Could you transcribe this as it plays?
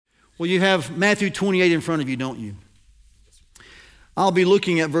Well, you have Matthew 28 in front of you, don't you? I'll be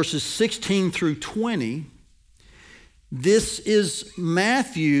looking at verses 16 through 20. This is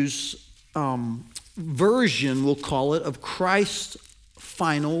Matthew's version, we'll call it, of Christ's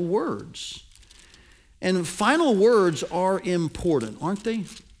final words. And final words are important, aren't they?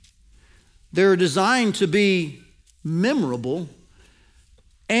 They're designed to be memorable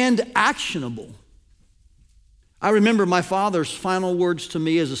and actionable. I remember my father's final words to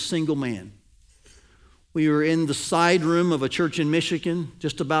me as a single man. We were in the side room of a church in Michigan,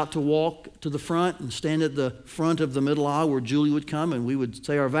 just about to walk to the front and stand at the front of the middle aisle where Julie would come and we would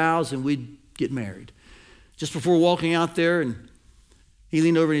say our vows and we'd get married. Just before walking out there, and he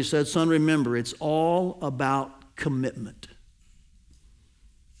leaned over and he said, "Son, remember, it's all about commitment."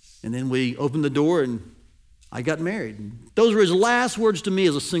 And then we opened the door and I got married. And those were his last words to me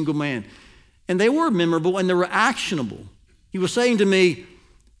as a single man. And they were memorable and they were actionable. He was saying to me,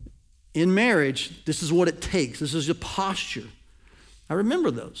 in marriage, this is what it takes. This is your posture. I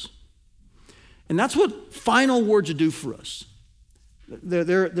remember those. And that's what final words do for us.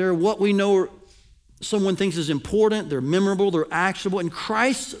 They're what we know someone thinks is important. They're memorable. They're actionable. And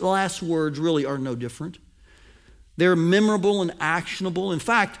Christ's last words really are no different. They're memorable and actionable. In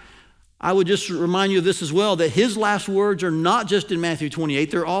fact, I would just remind you of this as well, that his last words are not just in Matthew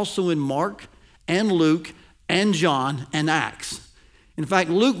 28. They're also in Mark and Luke and John and Acts. In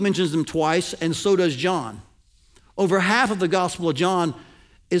fact, Luke mentions them twice, and so does John. Over half of the Gospel of John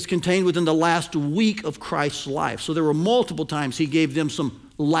is contained within the last week of Christ's life. So there were multiple times he gave them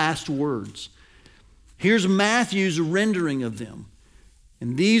some last words. Here's Matthew's rendering of them.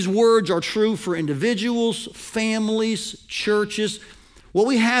 And these words are true for individuals, families, churches. What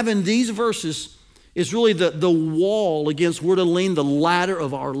we have in these verses is really the wall against where to lean, the ladder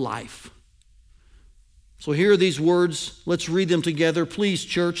of our life. So here are these words. Let's read them together. Please,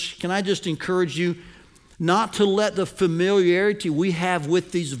 church, can I just encourage you not to let the familiarity we have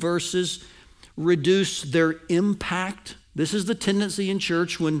with these verses reduce their impact. This is the tendency in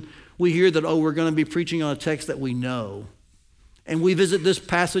church when we hear that, we're going to be preaching on a text that we know. And we visit this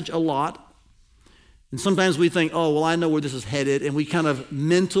passage a lot. And sometimes we think, I know where this is headed. And we kind of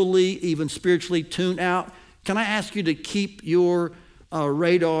mentally, even spiritually tune out. Can I ask you to keep your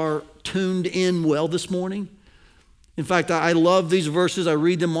radar tuned in well this morning? In fact, I love these verses. I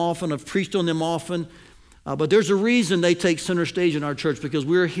read them often. I've preached on them often. But there's a reason they take center stage in our church, because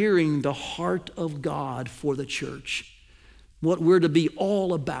we're hearing the heart of God for the church, what we're to be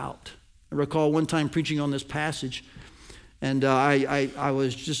all about. I recall one time preaching on this passage, and I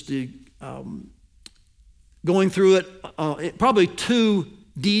was just going through it probably too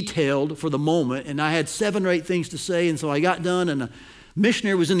detailed for the moment, and I had 7 or 8 things to say, and so I got done, and a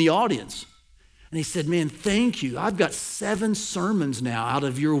missionary was in the audience, and he said, "Man, thank you. I've got 7 sermons now out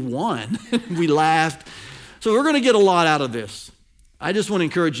of your 1." We laughed. So we're going to get a lot out of this. I just want to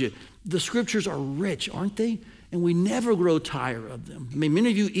encourage you. The scriptures are rich, aren't they? And we never grow tired of them. I mean,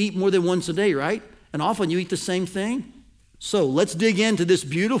 many of you eat more than once a day, right? And often you eat the same thing. So let's dig into this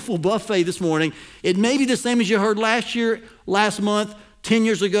beautiful buffet this morning. It may be the same as you heard last year, last month, 10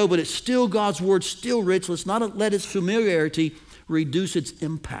 years ago, but it's still God's word, still rich. Let's not let its familiarity reduce its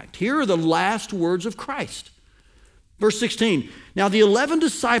impact. Here are the last words of Christ. Verse 16, "Now the 11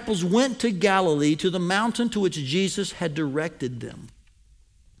 disciples went to Galilee, to the mountain to which Jesus had directed them.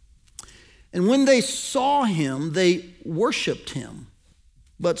 And when they saw him, they worshiped him,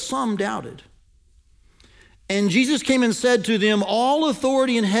 but some doubted. And Jesus came and said to them, 'All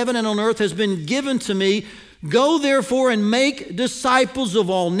authority in heaven and on earth has been given to me. Go therefore and make disciples of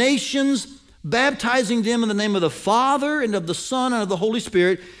all nations, baptizing them in the name of the Father and of the Son and of the Holy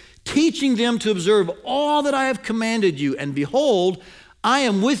Spirit, teaching them to observe all that I have commanded you. And behold, I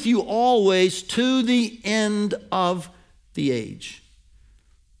am with you always to the end of the age.'"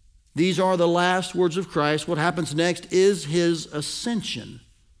 These are the last words of Christ. What happens next is his ascension.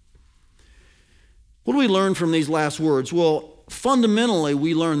 What do we learn from these last words? Well, fundamentally,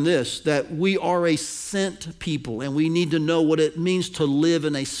 we learn this, that we are a sent people, and we need to know what it means to live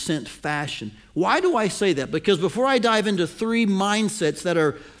in a sent fashion. Why do I say that? Because before I dive into 3 mindsets that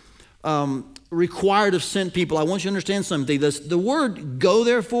are required of sent people, I want you to understand something. The word "go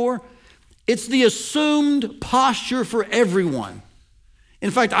therefore," it's the assumed posture for everyone. In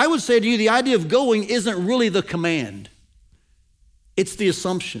fact, I would say to you, the idea of going isn't really the command. It's the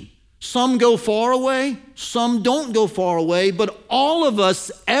assumption. Some go far away, some don't go far away, but all of us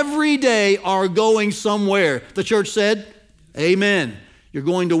every day are going somewhere. The church said, amen. You're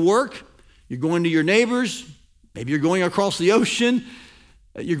going to work, you're going to your neighbors, maybe you're going across the ocean,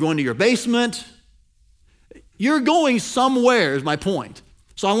 you're going to your basement. You're going somewhere is my point.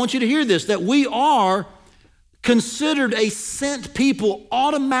 So I want you to hear this, that we are considered a sent people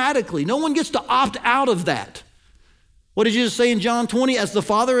automatically. No one gets to opt out of that. What did Jesus say in John 20? As the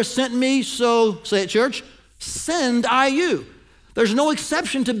Father has sent me, so, say it, church, send I you. There's no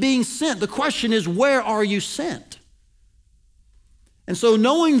exception to being sent. The question is, where are you sent? And so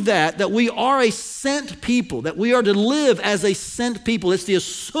knowing that we are a sent people, that we are to live as a sent people, it's the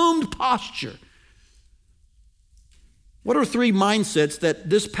assumed posture. What are three mindsets that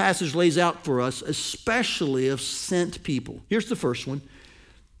this passage lays out for us, especially of sent people? Here's the first one.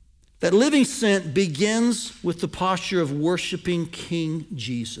 That living sent begins with the posture of worshiping King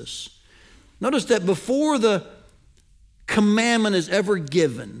Jesus. Notice that before the commandment is ever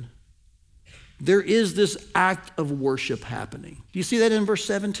given, there is this act of worship happening. Do you see that in verse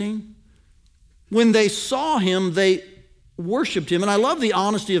 17? When they saw him, they worshiped him. And I love the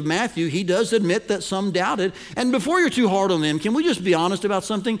honesty of Matthew. He does admit that some doubted. And before you're too hard on them, can we just be honest about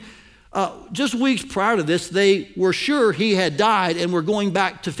something? Just weeks prior to this, they were sure he had died and were going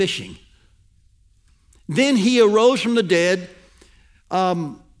back to fishing. Then he arose from the dead,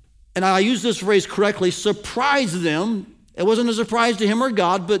 and I use this phrase correctly, surprised them. It wasn't a surprise to him or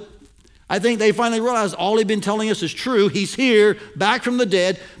God, but I think they finally realized all he'd been telling us is true. He's here, back from the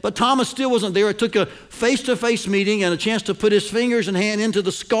dead, but Thomas still wasn't there. It took a face-to-face meeting and a chance to put his fingers and hand into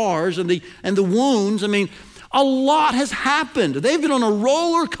the scars and the wounds. I mean, a lot has happened. They've been on a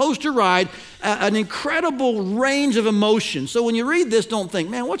roller coaster ride, an incredible range of emotions. So when you read this, don't think,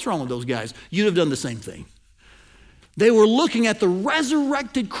 man, what's wrong with those guys? You'd have done the same thing. They were looking at the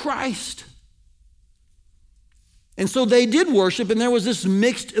resurrected Christ. And so they did worship, and there was this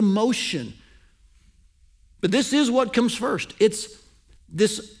mixed emotion. But this is what comes first. It's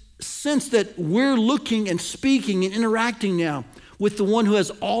this sense that we're looking and speaking and interacting now with the one who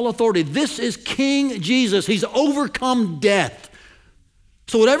has all authority. This is King Jesus. He's overcome death.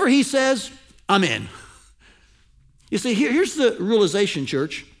 So whatever he says, I'm in. You see, here's the realization,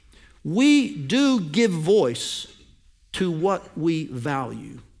 church. We do give voice to what we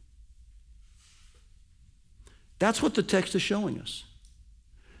value. That's what the text is showing us.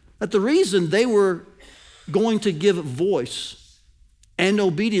 That the reason they were going to give voice and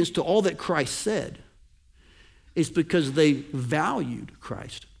obedience to all that Christ said is because they valued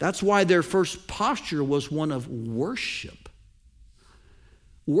Christ. That's why their first posture was one of worship.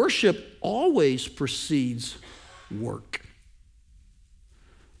 Worship always precedes work.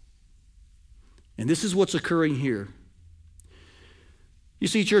 And this is what's occurring here. You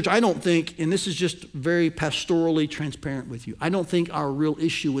see, church, I don't think, and this is just very pastorally transparent with you, I don't think our real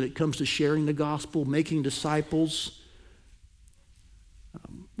issue when it comes to sharing the gospel, making disciples,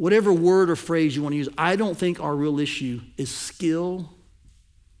 whatever word or phrase you want to use, I don't think our real issue is skill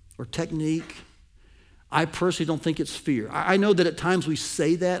or technique. I personally don't think it's fear. I know that at times we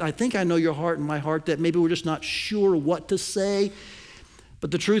say that. I think I know your heart and my heart that maybe we're just not sure what to say.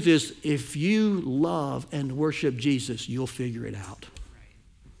 But the truth is, if you love and worship Jesus, you'll figure it out.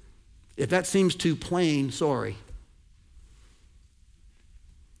 If that seems too plain, sorry.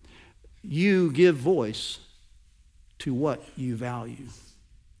 You give voice to what you value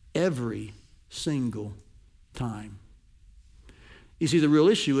every single time. You see, the real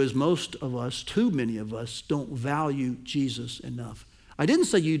issue is most of us, too many of us, don't value Jesus enough. I didn't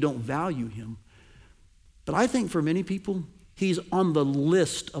say you don't value him, but I think for many people, he's on the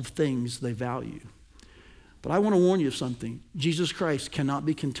list of things they value. But I want to warn you of something. Jesus Christ cannot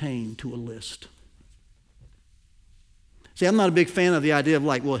be contained to a list. See, I'm not a big fan of the idea of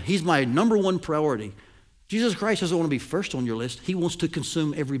like, well, he's my number one priority. Jesus Christ doesn't want to be first on your list. He wants to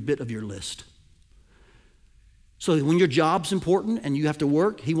consume every bit of your list. So when your job's important and you have to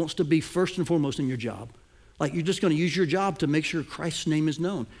work, he wants to be first and foremost in your job. Like you're just going to use your job to make sure Christ's name is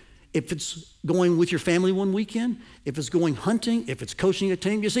known. If it's going with your family one weekend, if it's going hunting, if it's coaching a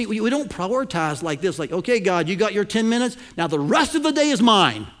team, you see, we don't prioritize like this, like, okay, God, you got your 10 minutes, now the rest of the day is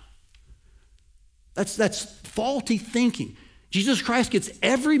mine. That's faulty thinking. Jesus Christ gets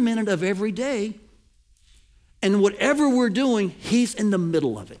every minute of every day, and whatever we're doing, he's in the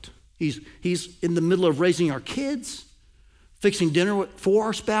middle of it. He's in the middle of raising our kids, fixing dinner for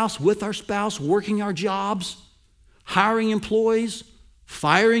our spouse, with our spouse, working our jobs, hiring employees,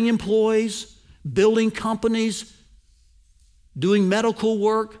 firing employees, building companies, doing medical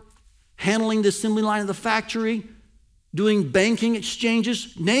work, handling the assembly line of the factory, doing banking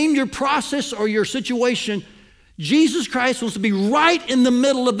exchanges. Name your process or your situation. Jesus Christ wants to be right in the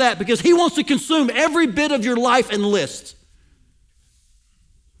middle of that because he wants to consume every bit of your life and list.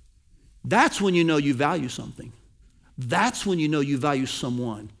 That's when you know you value something. That's when you know you value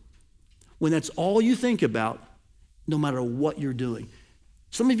someone. When that's all you think about, no matter what you're doing.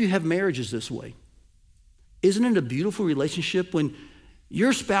 Some of you have marriages this way. Isn't it a beautiful relationship when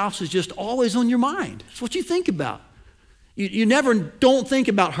your spouse is just always on your mind? It's what you think about. You never don't think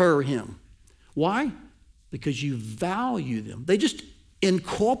about her or him. Why? Because you value them. They just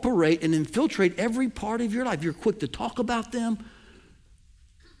incorporate and infiltrate every part of your life. You're quick to talk about them.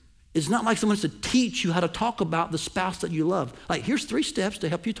 It's not like someone has to teach you how to talk about the spouse that you love. Like, here's 3 steps to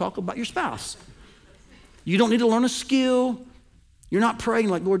help you talk about your spouse. You don't need to learn a skill. You're not praying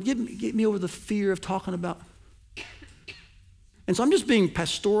like, Lord, get me over the fear of talking about. And so I'm just being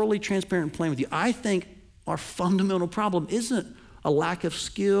pastorally transparent and plain with you. I think our fundamental problem isn't a lack of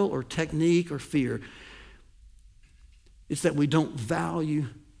skill or technique or fear. It's that we don't value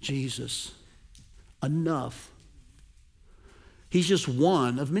Jesus enough. He's just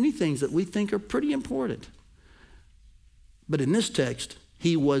one of many things that we think are pretty important. But in this text,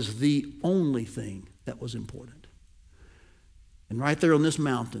 he was the only thing that was important. And right there on this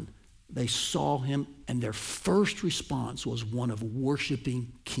mountain, they saw him, and their first response was one of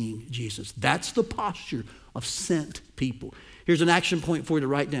worshiping King Jesus. That's the posture of sent people. Here's an action point for you to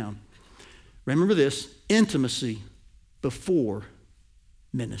write down. Remember this: intimacy before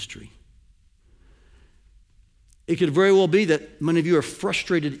ministry. It could very well be that many of you are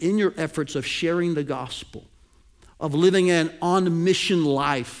frustrated in your efforts of sharing the gospel, of living an on-mission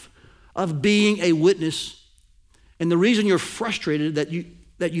life, of being a witness. And the reason you're frustrated, that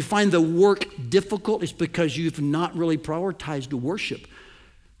you find the work difficult, is because you've not really prioritized worship.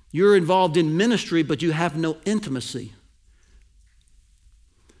 You're involved in ministry, but you have no intimacy.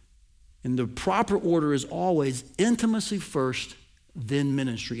 And the proper order is always intimacy first, then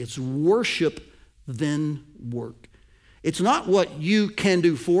ministry. It's worship, then work. It's not what you can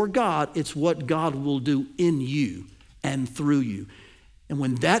do for God, it's what God will do in you and through you. And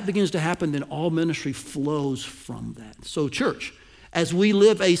when that begins to happen, then all ministry flows from that. So church, as we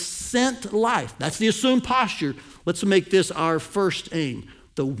live a sent life, that's the assumed posture, let's make this our first aim,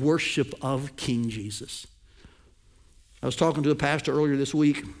 the worship of King Jesus. I was talking to a pastor earlier this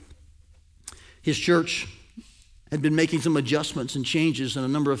week. His church had been making some adjustments and changes in a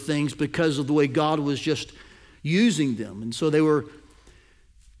number of things because of the way God was just using them. And so they were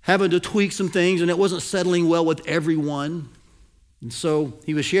having to tweak some things, and it wasn't settling well with everyone. And so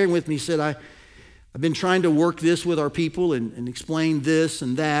he was sharing with me, he said, I've been trying to work this with our people and explain this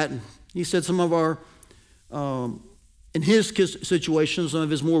and that. And he said some of our, in his situation, some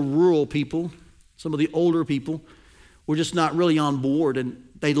of his more rural people, some of the older people were just not really on board. And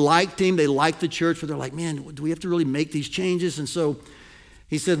they liked him, they liked the church, but they're like, man, do we have to really make these changes? And so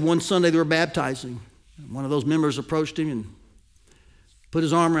he said one Sunday they were baptizing. One of those members approached him and put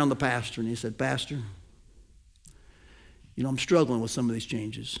his arm around the pastor, and he said, Pastor, I'm struggling with some of these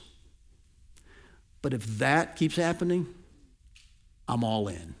changes. But if that keeps happening, I'm all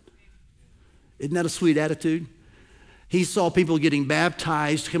in. Isn't that a sweet attitude? He saw people getting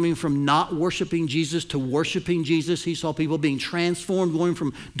baptized, coming from not worshiping Jesus to worshiping Jesus. He saw people being transformed, going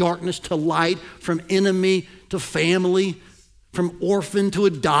from darkness to light, from enemy to family, from orphan to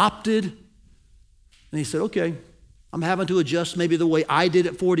adopted. And he said, okay, I'm having to adjust maybe the way I did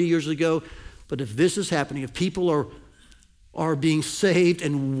it 40 years ago. But if this is happening, if people are being saved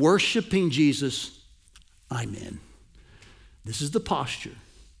and worshiping Jesus, I'm in. This is the posture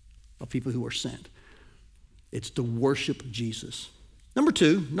of people who are sent. It's to worship Jesus. Number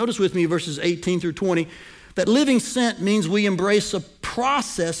 2, notice with me verses 18 through 20, that living sent means we embrace a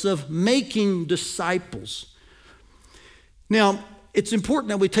process of making disciples. Now, it's important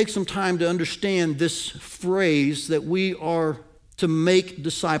that we take some time to understand this phrase that we are to make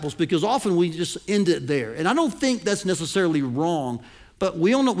disciples, because often we just end it there. And I don't think that's necessarily wrong, but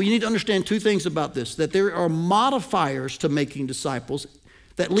we need to understand 2 things about this, that there are modifiers to making disciples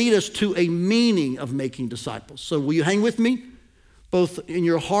that lead us to a meaning of making disciples. So will you hang with me? Both in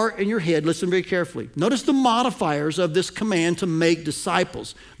your heart and your head, listen very carefully. Notice the modifiers of this command to make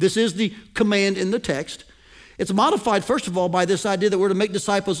disciples. This is the command in the text. It's modified, first of all, by this idea that we're to make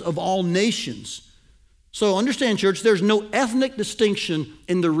disciples of all nations. So understand, church, there's no ethnic distinction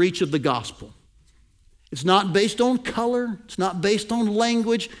in the reach of the gospel. It's not based on color. It's not based on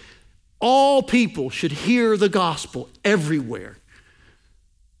language. All people should hear the gospel everywhere.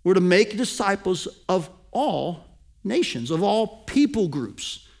 We're to make disciples of all nations, of all people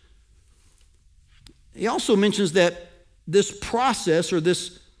groups. He also mentions that this process or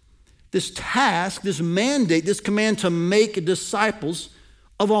this task, this mandate, this command to make disciples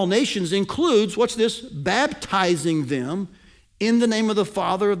of all nations includes, what's this? Baptizing them in the name of the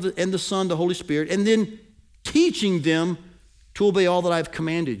Father and the Son, the Holy Spirit, and then teaching them to obey all that I've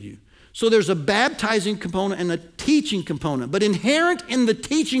commanded you. So there's a baptizing component and a teaching component. But inherent in the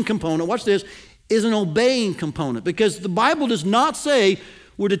teaching component, watch this, is an obeying component. Because the Bible does not say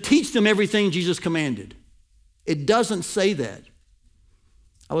we're to teach them everything Jesus commanded. It doesn't say that.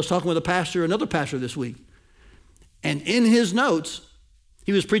 I was talking with another pastor this week. And in his notes,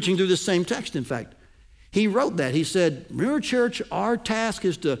 he was preaching through this same text, in fact. He wrote that. He said, remember, church, our task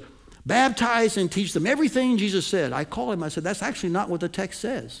is to baptize and teach them everything Jesus said. I called him. I said, that's actually not what the text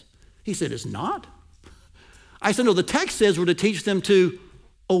says. He said, it's not? I said, no, the text says we're to teach them to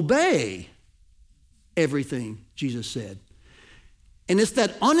obey everything Jesus said. And it's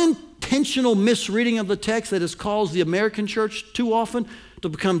that unintentional misreading of the text that has caused the American church too often to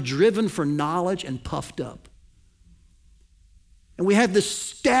become driven for knowledge and puffed up. And we have this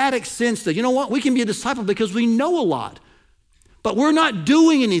static sense that, you know what, we can be a disciple because we know a lot, but we're not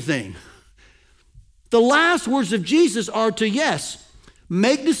doing anything. The last words of Jesus are to, yes,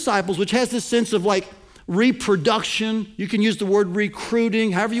 make disciples, which has this sense of like reproduction. You can use the word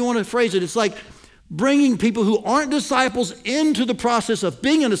recruiting, however you want to phrase it. It's like bringing people who aren't disciples into the process of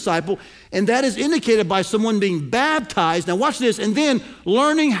being a disciple, and that is indicated by someone being baptized. Now watch this, and then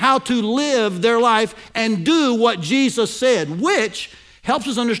learning how to live their life and do what Jesus said, which helps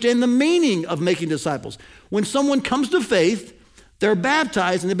us understand the meaning of making disciples. When someone comes to faith, they're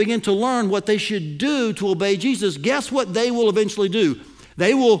baptized and they begin to learn what they should do to obey Jesus. Guess what they will eventually do?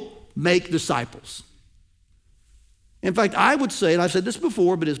 They will make disciples. In fact, I would say, and I've said this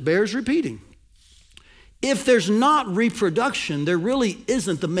before, but it bears repeating, if there's not reproduction, there really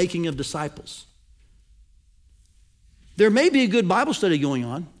isn't the making of disciples. There may be a good Bible study going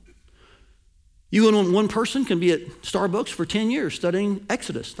on. You and one person can be at Starbucks for 10 years studying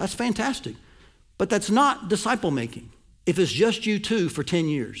Exodus. That's fantastic. But that's not disciple making if it's just you two for 10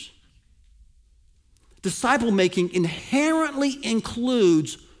 years. Disciple making inherently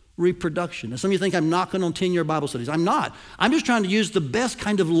includes reproduction. Now, some of you think I'm knocking on 10-year Bible studies. I'm not. I'm just trying to use the best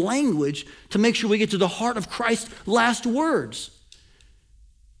kind of language to make sure we get to the heart of Christ's last words.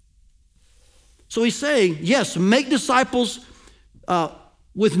 So he's saying, yes, make disciples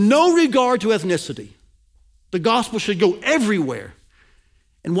with no regard to ethnicity. The gospel should go everywhere.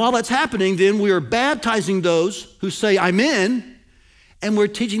 And while that's happening, then we are baptizing those who say, I'm in, and we're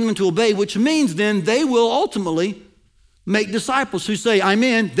teaching them to obey, which means then they will ultimately make disciples who say, I'm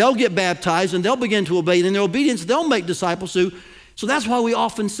in, they'll get baptized, and they'll begin to obey. And in their obedience, they'll make disciples who, so that's why we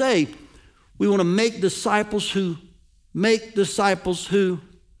often say, we want to make disciples who make disciples who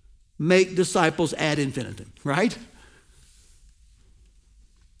make disciples ad infinitum, right?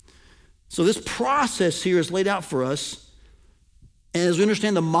 So this process here is laid out for us. And as we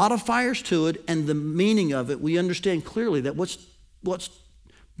understand the modifiers to it and the meaning of it, we understand clearly that what's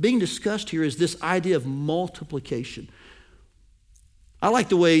being discussed here is this idea of multiplication. I like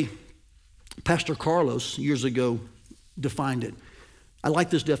the way Pastor Carlos years ago defined it. I like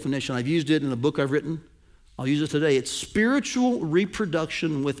this definition. I've used it in a book I've written. I'll use it today. It's spiritual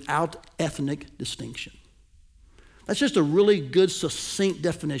reproduction without ethnic distinction. That's just a really good, succinct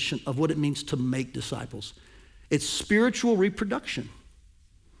definition of what it means to make disciples. It's spiritual reproduction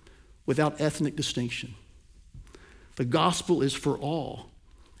without ethnic distinction. The gospel is for all.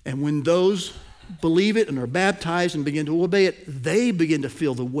 And when those believe it and are baptized and begin to obey it, they begin to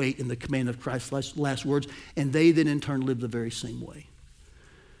feel the weight and the command of Christ's last words, and they then in turn live the very same way.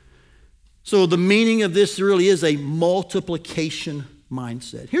 So the meaning of this really is a multiplication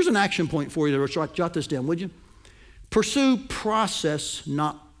mindset. Here's an action point for you. Jot this down, would you? Pursue process,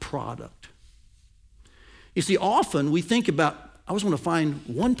 not product. You see, often we think about, I just want to find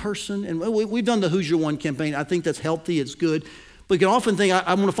one person, and we've done the Who's Your One campaign. I think that's healthy, it's good. But you can often think,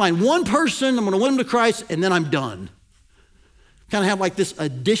 I'm going to find one person, I'm going to win them to Christ, and then I'm done. Kind of have like this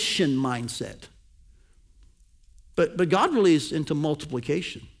addition mindset. But God really is into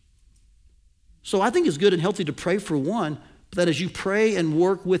multiplication. So I think it's good and healthy to pray for one, but that as you pray and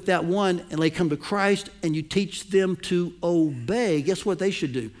work with that one and they come to Christ and you teach them to obey, guess what they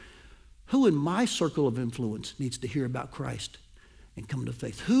should do? Who in my circle of influence needs to hear about Christ and come to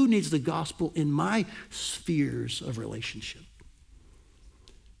faith? Who needs the gospel in my spheres of relationship?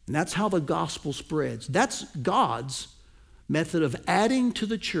 And that's how the gospel spreads. That's God's method of adding to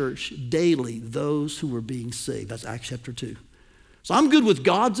the church daily those who are being saved. That's Acts chapter 2. So I'm good with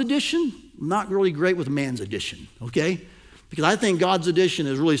God's addition. I'm not really great with man's addition, okay? Because I think God's addition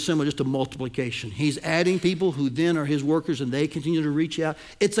is really similar just to multiplication. He's adding people who then are his workers and they continue to reach out.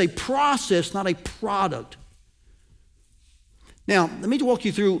 It's a process, not a product. Now, let me walk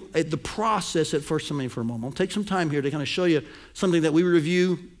you through the process at First Seminary for a moment. I'll take some time here to kind of show you something that we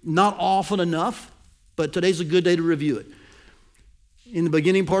review not often enough, but today's a good day to review it. In the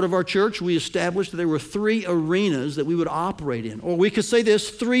beginning part of our church, we established that there were 3 arenas that we would operate in. Or we could say this,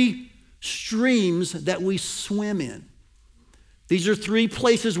 3 streams that we swim in. These are 3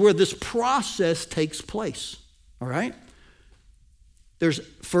 places where this process takes place, all right? There's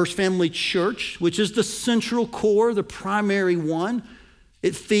First Family Church, which is the central core, the primary one.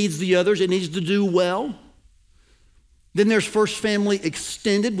 It feeds the others. It needs to do well. Then there's First Family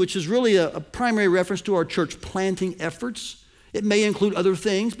Extended, which is really a primary reference to our church planting efforts. It may include other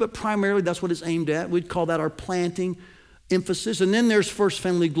things, but primarily that's what it's aimed at. We'd call that our planting emphasis. And then there's First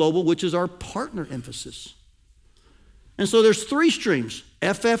Family Global, which is our partner emphasis. And so there's 3 streams,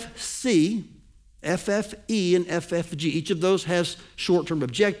 FFC, FFE, and FFG. Each of those has short-term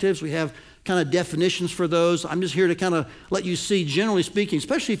objectives. We have kind of definitions for those. I'm just here to kind of let you see, generally speaking,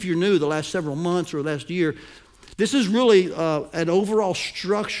 especially if you're new the last several months or last year, this is really an overall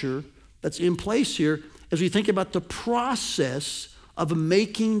structure that's in place here as we think about the process of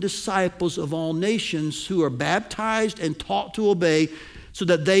making disciples of all nations who are baptized and taught to obey, so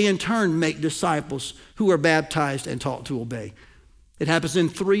that they in turn make disciples who are baptized and taught to obey. It happens in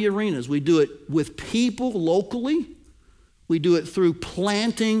 3 arenas. We do it with people locally. We do it through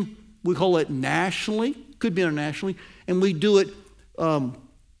planting, we call it nationally, could be internationally, and we do it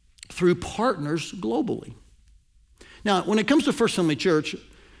through partners globally. Now, when it comes to First Family Church,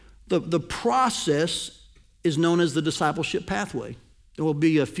 the process is known as the discipleship pathway. There will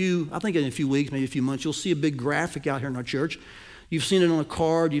be I think in a few weeks, maybe a few months, you'll see a big graphic out here in our church. You've seen it on a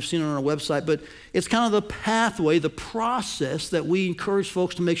card, you've seen it on our website, but it's kind of the pathway, the process that we encourage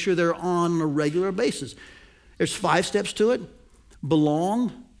folks to make sure they're on a regular basis. There's 5 steps to it: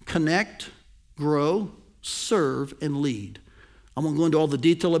 belong, connect, grow, serve, and lead. I won't go into all the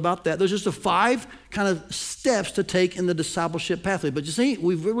detail about that. There's just 5 kind of steps to take in the discipleship pathway. But you see,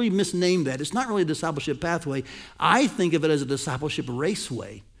 we've really misnamed that. It's not really a discipleship pathway. I think of it as a discipleship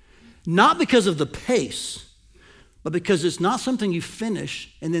raceway. Not because of the pace, but because it's not something you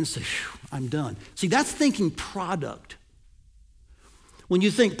finish and then say, I'm done. See, that's thinking product. When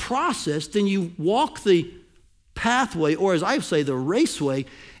you think process, then you walk the pathway, or as I say, the raceway,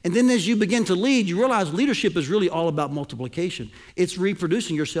 and then as you begin to lead, you realize leadership is really all about multiplication. It's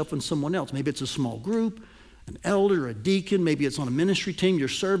reproducing yourself in someone else. Maybe it's a small group, an elder, a deacon, maybe it's on a ministry team, you're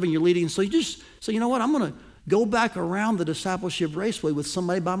serving, you're leading. So you just say, you know what, I'm going to go back around the discipleship raceway with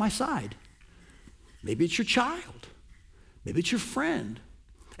somebody by my side. Maybe it's your child. Maybe it's your friend.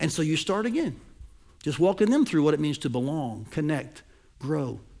 And so you start again, just walking them through what it means to belong, connect,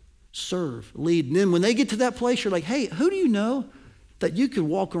 grow, serve, lead. And then when they get to that place, you're like, hey, who do you know that you could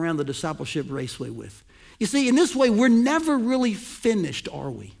walk around the discipleship raceway with? You see, in this way, we're never really finished,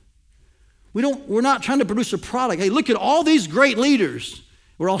 are we? We're not trying to produce a product. Hey, look at all these great leaders.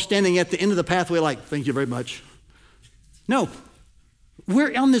 We're all standing at the end of the pathway like, thank you very much. No, we're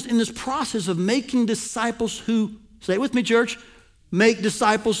in this process of making disciples who, say it with me, church, make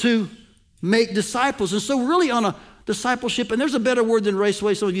disciples who make disciples. And so really on a discipleship, and there's a better word than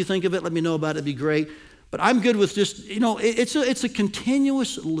raceway. Some of you think of it, let me know about it, it'd be great. But I'm good with just, it's a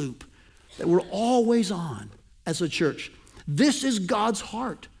continuous loop that we're always on as a church. This is God's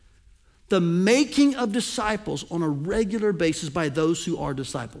heart. The making of disciples on a regular basis by those who are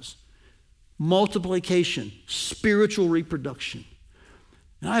disciples. Multiplication, spiritual reproduction.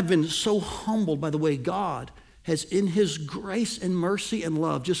 And I've been so humbled by the way God has, in his grace and mercy and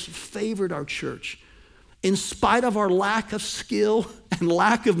love, just favored our church. In spite of our lack of skill and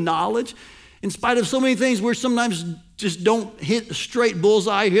lack of knowledge, in spite of so many things where sometimes just don't hit a straight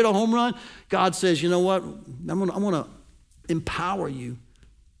bullseye, hit a home run, God says, you know what, I'm going to empower you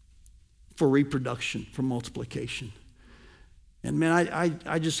for reproduction, for multiplication. And man,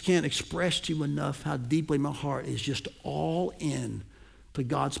 I just can't express to you enough how deeply my heart is just all in to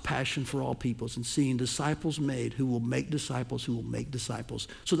God's passion for all peoples and seeing disciples made who will make disciples who will make disciples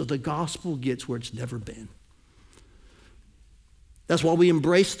so that the gospel gets where it's never been. That's why we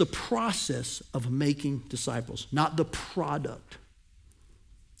embrace the process of making disciples, not the product.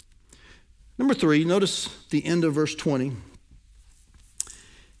 Number 3, notice the end of verse 20.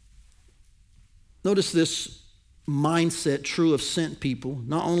 Notice this mindset true of sent people.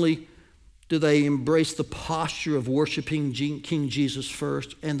 Not only do they embrace the posture of worshiping King Jesus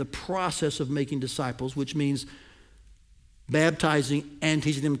first and the process of making disciples, which means baptizing and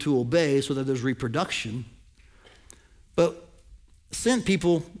teaching them to obey so that there's reproduction, but sent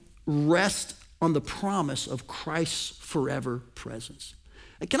people rest on the promise of Christ's forever presence.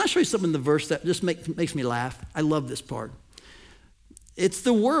 Can I show you something in the verse that just makes me laugh? I love this part. It's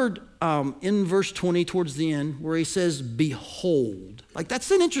the word in verse 20 towards the end where he says, behold. Like that's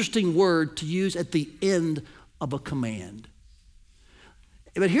an interesting word to use at the end of a command.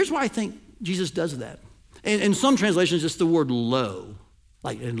 But here's why I think Jesus does that. And in some translations, it's the word lo.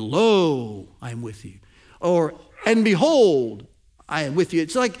 Like, and lo, I am with you. Or, and behold, I am with you.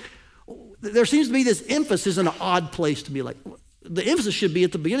 It's like, there seems to be this emphasis in an odd place to me. Like, the emphasis should be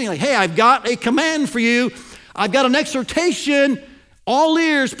at the beginning, like, hey, I've got a command for you. I've got an exhortation. All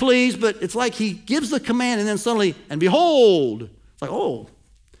ears, please. But it's like he gives the command and then suddenly, and behold. It's like, oh.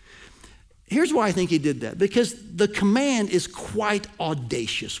 Here's why I think he did that. Because the command is quite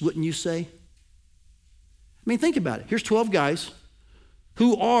audacious, wouldn't you say? I mean, think about it. Here's 12 guys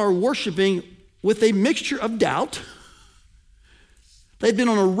who are worshiping with a mixture of doubt. They've been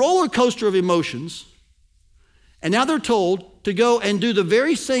on a roller coaster of emotions. And now they're told to go and do the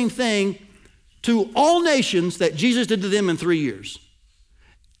very same thing to all nations that Jesus did to them in 3 years.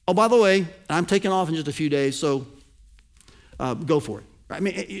 Oh, by the way, I'm taking off in just a few days, so go for it. I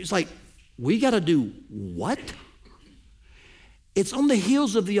mean, it's like, we got to do what? It's on the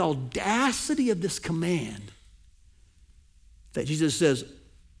heels of the audacity of this command that Jesus says,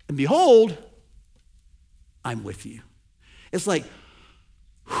 and behold, I'm with you. It's like,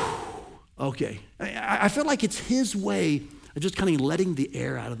 okay. I feel like it's his way of just kind of letting the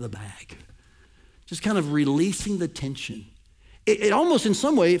air out of the bag, just kind of releasing the tension. It almost, in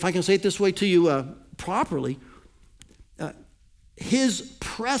some way, if I can say it this way to you properly, his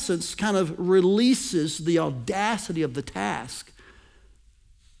presence kind of releases the audacity of the task.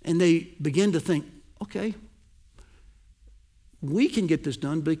 And they begin to think, okay, we can get this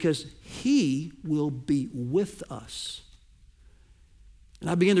done because he will be with us. And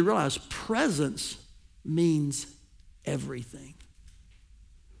I begin to realize presence means everything.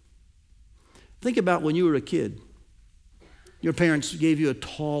 Think about when you were a kid. Your parents gave you a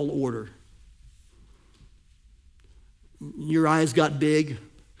tall order. Your eyes got big.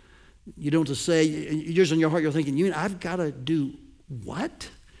 You don't know what to say. You're just in your heart, you're thinking, you mean I've got to do what?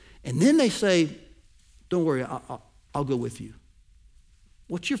 And then they say, don't worry, I'll go with you.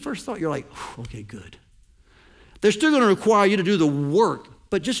 What's your first thought? You're like, okay, good. They're still going to require you to do the work,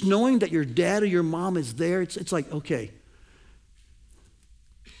 but just knowing that your dad or your mom is there, it's like, okay,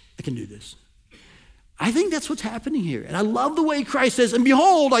 I can do this. I think that's what's happening here. And I love the way Christ says, and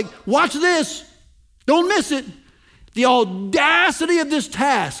behold, like, watch this. Don't miss it. The audacity of this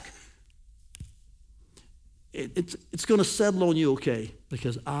task. It's going to settle on you, okay,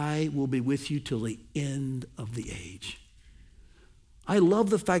 because I will be with you till the end of the age. I love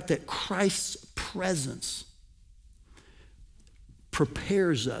the fact that Christ's presence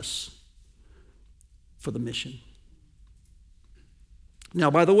prepares us for the mission. Now,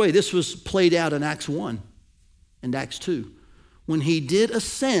 by the way, this was played out in Acts 1 and Acts 2. When he did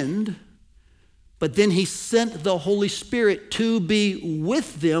ascend, but then he sent the Holy Spirit to be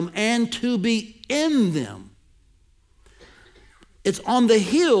with them and to be in them. It's on the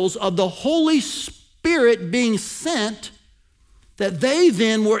heels of the Holy Spirit being sent that they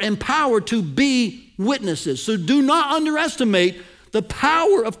then were empowered to be witnesses. So do not underestimate the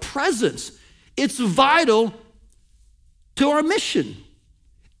power of presence. It's vital to our mission.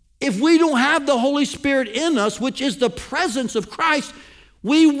 If we don't have the Holy Spirit in us, which is the presence of Christ,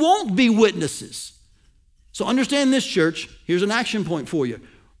 we won't be witnesses. So understand this, church. Here's an action point for you.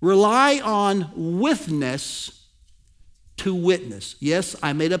 Rely on witness to witness. Yes,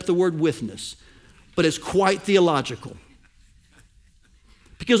 I made up the word witness, but it's quite theological.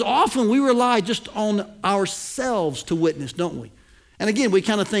 Because often we rely just on ourselves to witness, don't we? And again, we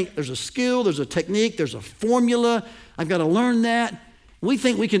kind of think there's a skill, there's a technique, there's a formula. I've got to learn that. We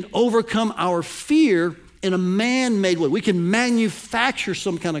think we can overcome our fear in a man-made way. We can manufacture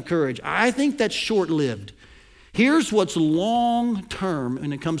some kind of courage. I think that's short-lived. Here's what's long-term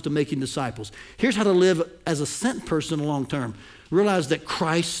when it comes to making disciples. Here's how to live as a sent person long-term. Realize that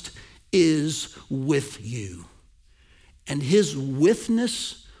Christ is with you. And his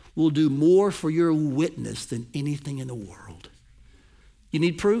witness will do more for your witness than anything in the world. You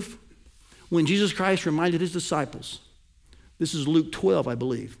need proof? When Jesus Christ reminded his disciples, this is Luke 12, I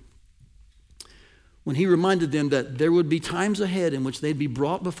believe, when he reminded them that there would be times ahead in which they'd be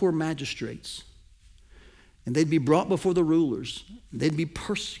brought before magistrates, and they'd be brought before the rulers, they'd be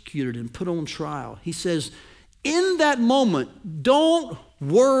persecuted and put on trial. He says, in that moment, don't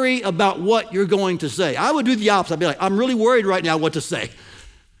worry about what you're going to say. I would do the opposite. I'd be like, I'm really worried right now what to say.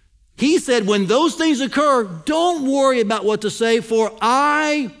 He said, when those things occur, don't worry about what to say, for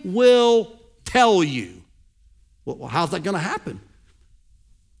I will tell you. Well, how's that going to happen?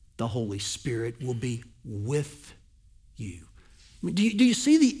 The Holy Spirit will be with you. I mean, do you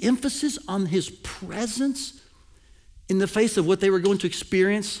see the emphasis on his presence in the face of what they were going to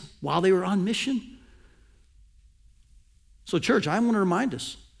experience while they were on mission? So church, I want to remind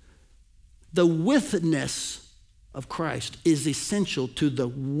us, the witness of Christ is essential to the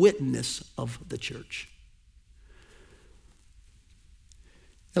witness of the church.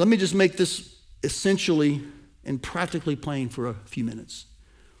 Now, let me just make this essentially and practically plain for a few minutes.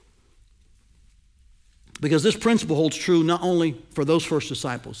 Because this principle holds true not only for those first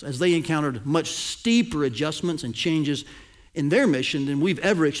disciples, as they encountered much steeper adjustments and changes in their mission than we've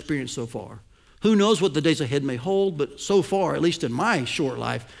ever experienced so far. Who knows what the days ahead may hold, but so far, at least in my short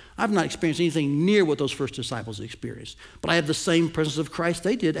life, I've not experienced anything near what those first disciples experienced. But I have the same presence of Christ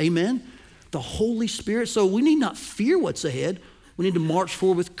they did, amen? The Holy Spirit. So we need not fear what's ahead. We need to march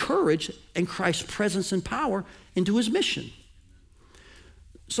forward with courage and Christ's presence and power into his mission.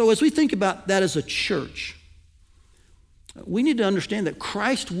 So as we think about that as a church, we need to understand that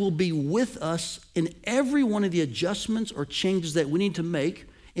Christ will be with us in every one of the adjustments or changes that we need to make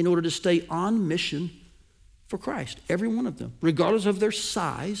in order to stay on mission for Christ, every one of them. Regardless of their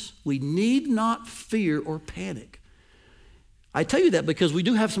size, we need not fear or panic. I tell you that because we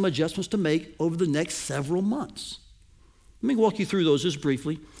do have some adjustments to make over the next several months. Let me walk you through those just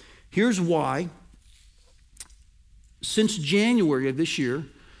briefly. Here's why. Since January of this year,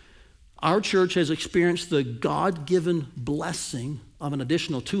 our church has experienced the God-given blessing of an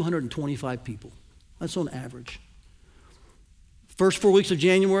additional 225 people. That's on average. First 4 weeks of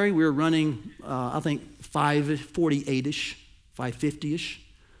January, we were running, I think, 548-ish, 550-ish.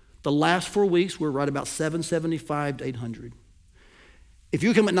 The last 4 weeks, we're right about 775 to 800. If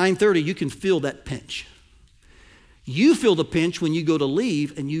you come at 9:30, you can feel that pinch. You feel the pinch when you go to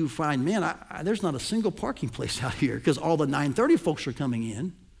leave and you find, man, there's not a single parking place out here because all the 9:30 folks are coming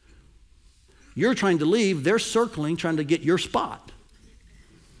in. You're trying to leave, they're circling, trying to get your spot.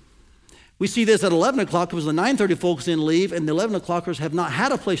 We see this at 11 o'clock because the 9:30 folks in leave and the 11 o'clockers have not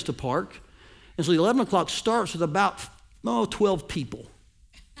had a place to park. And so the 11 o'clock starts with about 12 people.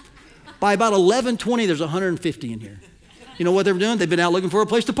 By about 11:20, there's 150 in here. You know what they're doing? They've been out looking for a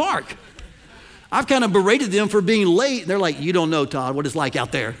place to park. I've kind of berated them for being late. They're like, you don't know, Todd, what it's like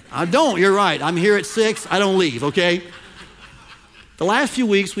out there. I don't, you're right. I'm here at 6, I don't leave, okay? The last few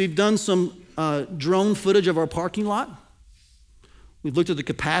weeks, we've done some drone footage of our parking lot. We've looked at the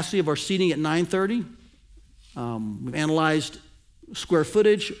capacity of our seating at 9:30. We've analyzed square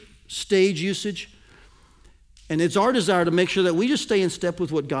footage, stage usage. And it's our desire to make sure that we just stay in step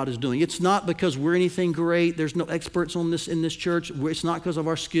with what God is doing. It's not because we're anything great. There's no experts on this in this church. It's not because of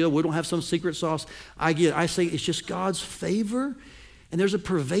our skill. We don't have some secret sauce. I say it's just God's favor. And there's a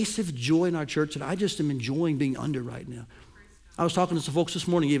pervasive joy in our church that I just am enjoying being under right now. I was talking to some folks this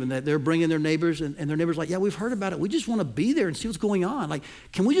morning even that they're bringing their neighbors and their neighbors like, yeah, we've heard about it. We just want to be there and see what's going on. Like,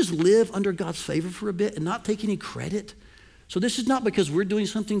 can we just live under God's favor for a bit and not take any credit? So this is not because we're doing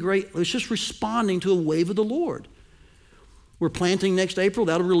something great. It's just responding to a wave of the Lord. We're planting next April.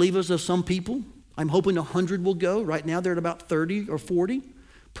 That'll relieve us of some people. I'm hoping 100 will go. Right now they're at about 30 or 40.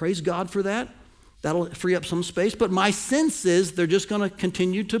 Praise God for that. That'll free up some space. But my sense is they're just going to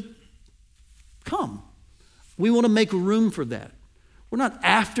continue to come. We want to make room for that. We're not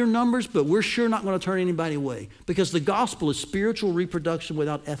after numbers, but we're sure not going to turn anybody away because the gospel is spiritual reproduction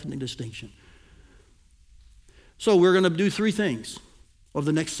without ethnic distinction. So we're going to do 3 things over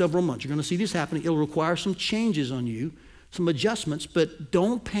the next several months. You're going to see this happening. It'll require some changes on you, some adjustments, but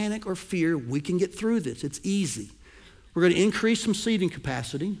don't panic or fear. We can get through this. It's easy. We're going to increase some seating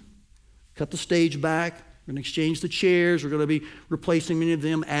capacity, cut the stage back. We're going to exchange the chairs. We're going to be replacing many of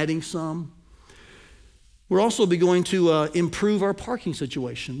them, adding some. We'll also be going to improve our parking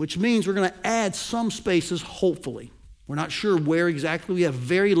situation, which means we're going to add some spaces, hopefully. We're not sure where exactly. We have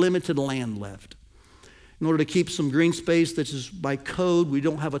very limited land left. In order to keep some green space that is by code, we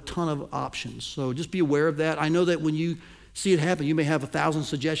don't have a ton of options. So just be aware of that. I know that when you see it happen, you may have 1,000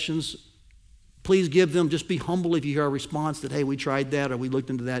 suggestions. Please give them. Just be humble if you hear a response that, hey, we tried that or we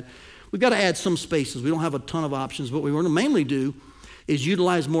looked into that. We've got to add some spaces. We don't have a ton of options. What we want to mainly do is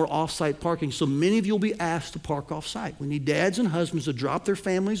utilize more off-site parking. So many of you will be asked to park off-site. We need dads and husbands to drop their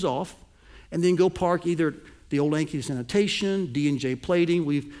families off and then go park either at the Old Yankee Sanitation, D&J Plating.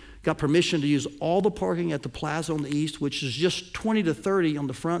 We've got permission to use all the parking at the plaza on the east, which is just 20 to 30 on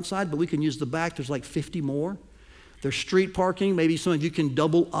the front side, but we can use the back. There's like 50 more. There's street parking. Maybe some of you can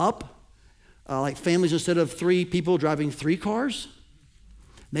double up, like families instead of 3 people driving 3 cars.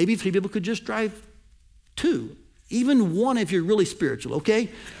 Maybe 3 people could just drive 2, even 1 if you're really spiritual, okay?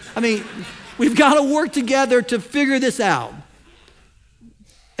 I mean, we've got to work together to figure this out.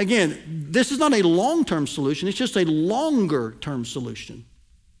 Again, this is not a long-term solution. It's just a longer-term solution.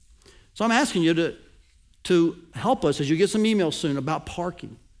 So I'm asking you to help us as you get some emails soon about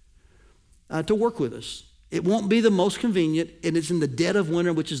parking, to work with us. It won't be the most convenient, and it's in the dead of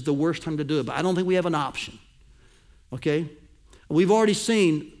winter, which is the worst time to do it. But I don't think we have an option, okay? We've already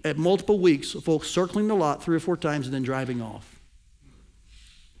seen at multiple weeks folks circling the lot 3 or 4 times and then driving off.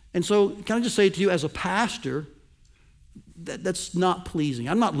 And so can I just say to you as a pastor, that's not pleasing.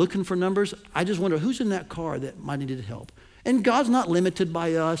 I'm not looking for numbers. I just wonder who's in that car that might need help. And God's not limited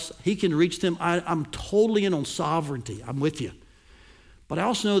by us. He can reach them. I'm totally in on sovereignty. I'm with you. But I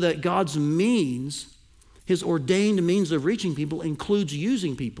also know that God's means, his ordained means of reaching people includes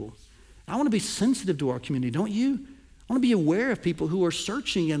using people. I want to be sensitive to our community, don't you? I want to be aware of people who are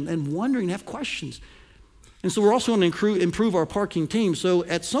searching and wondering and have questions. And so we're also going to improve our parking team. So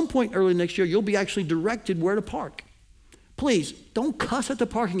at some point early next year, you'll be actually directed where to park. Please, don't cuss at the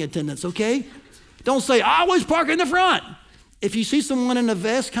parking attendants, okay? Don't say, I always park in the front. If you see someone in a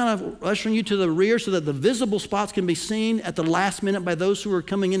vest kind of ushering you to the rear so that the visible spots can be seen at the last minute by those who are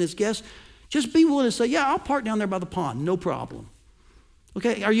coming in as guests, just be willing to say, yeah, I'll park down there by the pond, no problem.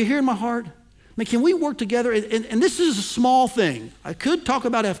 Okay, are you hearing my heart? I mean, can we work together? And this is a small thing. I could talk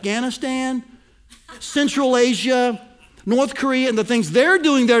about Afghanistan, Central Asia, North Korea, and the things they're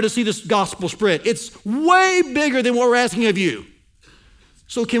doing there to see this gospel spread. It's way bigger than what we're asking of you.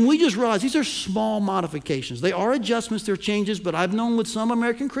 So can we just realize these are small modifications. They are adjustments, they're changes, but I've known with some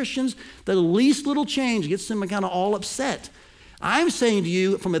American Christians that the least little change gets them kind of all upset. I'm saying to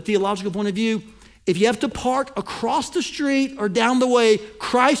you from a theological point of view, if you have to park across the street or down the way,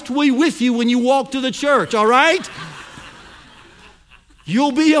 Christ will be with you when you walk to the church, all right?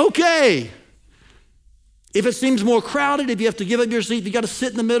 You'll be okay. If it seems more crowded, if you have to give up your seat, if you got to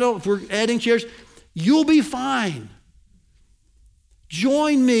sit in the middle, if we're adding chairs, you'll be fine.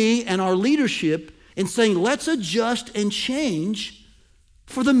 Join me and our leadership in saying, let's adjust and change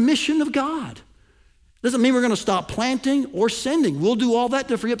for the mission of God. Doesn't mean we're going to stop planting or sending. We'll do all that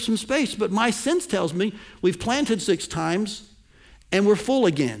to free up some space. But my sense tells me we've planted 6 times and we're full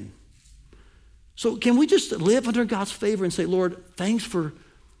again. So can we just live under God's favor and say, Lord, thanks for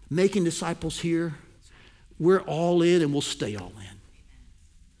making disciples here. We're all in and we'll stay all in.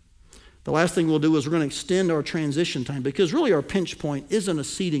 The last thing we'll do is we're going to extend our transition time because really our pinch point isn't a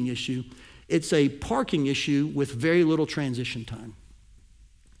seating issue. It's a parking issue with very little transition time.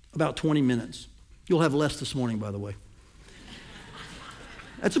 About 20 minutes. You'll have less this morning, by the way.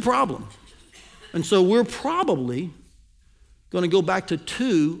 That's a problem. And so we're probably going to go back to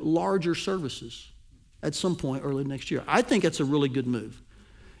 2 larger services at some point early next year. I think that's a really good move.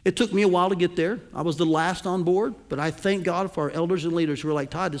 It took me a while to get there. I was the last on board, but I thank God for our elders and leaders who are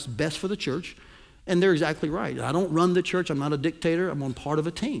like, Todd, this is best for the church. And they're exactly right. I don't run the church. I'm not a dictator. I'm on part of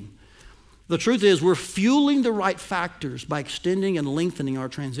a team. The truth is we're fueling the right factors by extending and lengthening our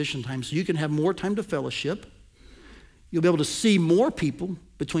transition time so you can have more time to fellowship. You'll be able to see more people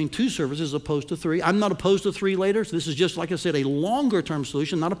between 2 services as opposed to 3. I'm not opposed to 3 later. So this is just, like I said, a longer-term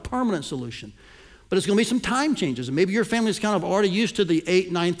solution, not a permanent solution. But it's going to be some time changes. And maybe your family's kind of already used to the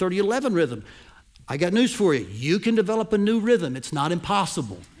 8, 9, 30, 11 rhythm. I got news for you. You can develop a new rhythm. It's not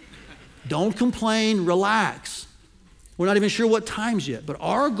impossible. Don't complain. Relax. We're not even sure what times yet. But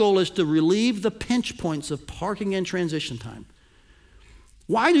our goal is to relieve the pinch points of parking and transition time.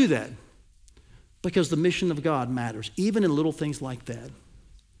 Why do that? Because the mission of God matters, even in little things like that.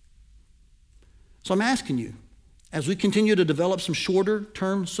 So I'm asking you, as we continue to develop some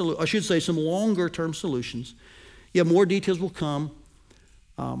shorter-term solutions, I should say some longer-term solutions, yeah, more details will come.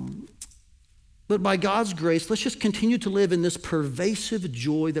 But by God's grace, let's just continue to live in this pervasive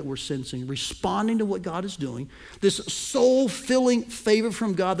joy that we're sensing, responding to what God is doing, this soul-filling favor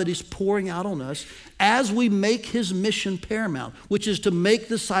from God that he's pouring out on us as we make his mission paramount, which is to make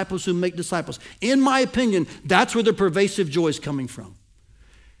disciples who make disciples. In my opinion, that's where the pervasive joy is coming from.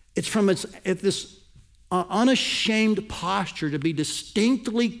 It's from this unashamed posture to be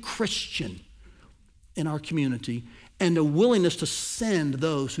distinctly Christian in our community and a willingness to send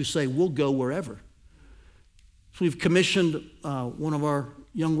those who say, we'll go wherever. So we've commissioned one of our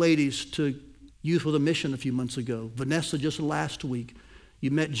young ladies to Youth with a Mission a few months ago. Vanessa just last week. You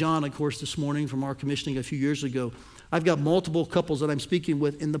met John, of course, this morning from our commissioning a few years ago. I've got multiple couples that I'm speaking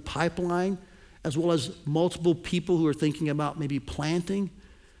with in the pipeline, as well as multiple people who are thinking about maybe planting.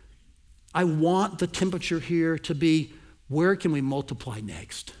 I want the temperature here to be, where can we multiply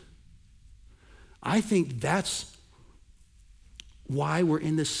next? I think that's why we're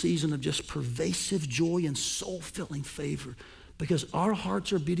in this season of just pervasive joy and soul-filling favor, because our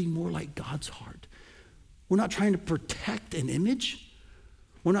hearts are beating more like God's heart. We're not trying to protect an image.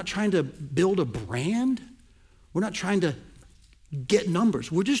 We're not trying to build a brand. We're not trying to get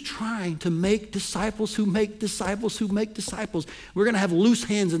numbers. We're just trying to make disciples who make disciples who make disciples. We're going to have loose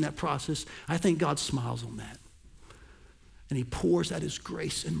hands in that process. I think God smiles on that. And he pours out his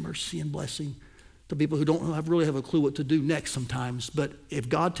grace and mercy and blessing to people who don't really have a clue what to do next sometimes. But if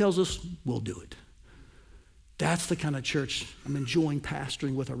God tells us, we'll do it. That's the kind of church I'm enjoying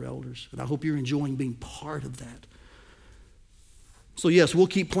pastoring with our elders. And I hope you're enjoying being part of that. So yes, we'll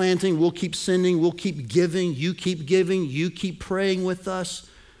keep planting, we'll keep sending, we'll keep giving, you keep praying with us.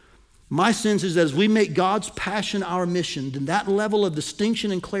 My sense is that as we make God's passion our mission, then that level of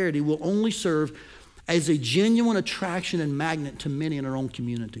distinction and clarity will only serve as a genuine attraction and magnet to many in our own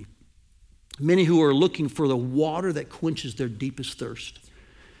community. Many who are looking for the water that quenches their deepest thirst.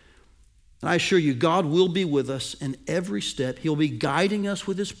 And I assure you, God will be with us in every step. He'll be guiding us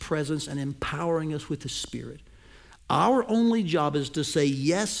with his presence and empowering us with his Spirit. Our only job is to say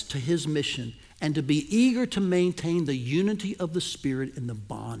yes to his mission and to be eager to maintain the unity of the Spirit in the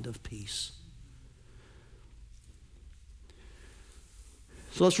bond of peace.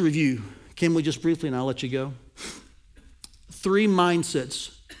 So let's review. Can we just briefly, and I'll let you go? 3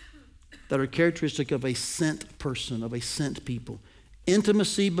 mindsets that are characteristic of a sent person, of a sent people.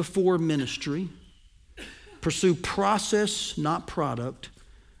 Intimacy before ministry, pursue process, not product,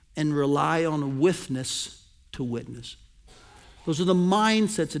 and rely on witness to witness. Those are the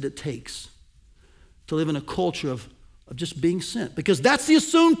mindsets that it takes to live in a culture of just being sent, because that's the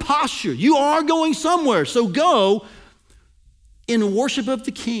assumed posture. You are going somewhere, so go in worship of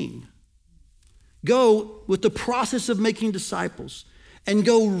the King. Go with the process of making disciples. And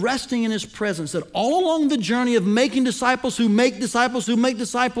go resting in his presence, that all along the journey of making disciples who make disciples who make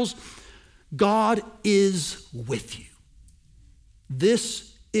disciples, God is with you.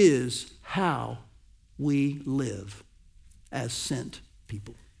 This is how we live as sent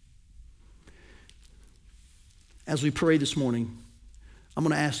people. As we pray this morning, I'm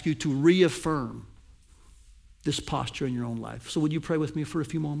going to ask you to reaffirm this posture in your own life. So would you pray with me for a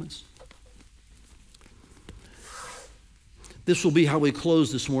few moments? This will be how we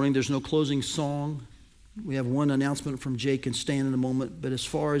close this morning. There's no closing song. We have one announcement from Jake and Stan in a moment, but as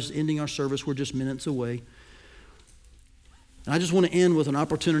far as ending our service, we're just minutes away. And I just want to end with an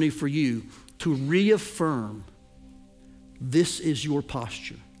opportunity for you to reaffirm this is your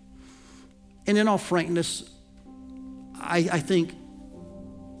posture. And in all frankness, I think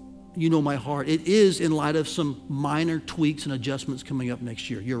you know my heart. It is in light of some minor tweaks and adjustments coming up next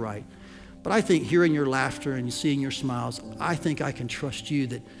year. You're right. But I think hearing your laughter and seeing your smiles, I think I can trust you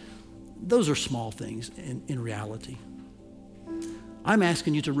that those are small things in reality. I'm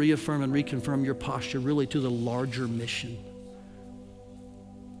asking you to reaffirm and reconfirm your posture really to the larger mission.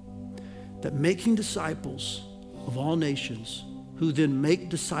 That making disciples of all nations, who then make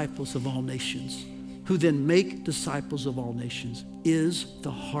disciples of all nations, who then make disciples of all nations, is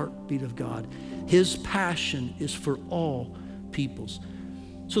the heartbeat of God. His passion is for all peoples.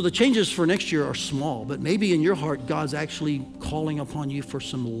 So the changes for next year are small, but maybe in your heart, God's actually calling upon you for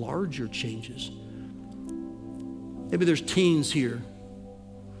some larger changes. Maybe there's teens here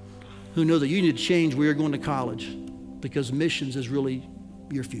who know that you need to change where you're going to college because missions is really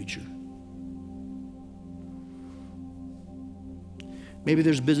your future. Maybe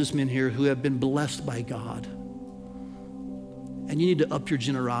there's businessmen here who have been blessed by God, and you need to up your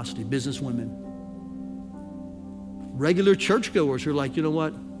generosity, businesswomen. Regular churchgoers who are like, you know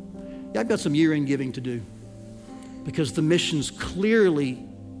what? Yeah, I've got some year-end giving to do because the mission's clearly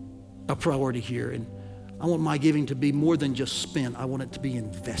a priority here, and I want my giving to be more than just spent. I want it to be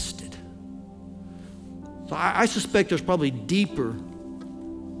invested. So I suspect there's probably deeper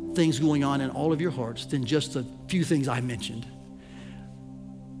things going on in all of your hearts than just the few things I mentioned.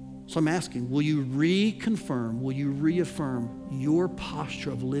 So I'm asking, will you reconfirm, will you reaffirm your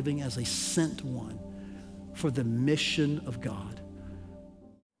posture of living as a sent one for the mission of God?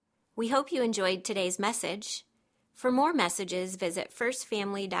 We hope you enjoyed today's message. For more messages, visit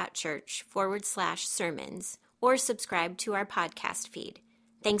firstfamily.church/sermons or subscribe to our podcast feed.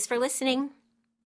 Thanks for listening.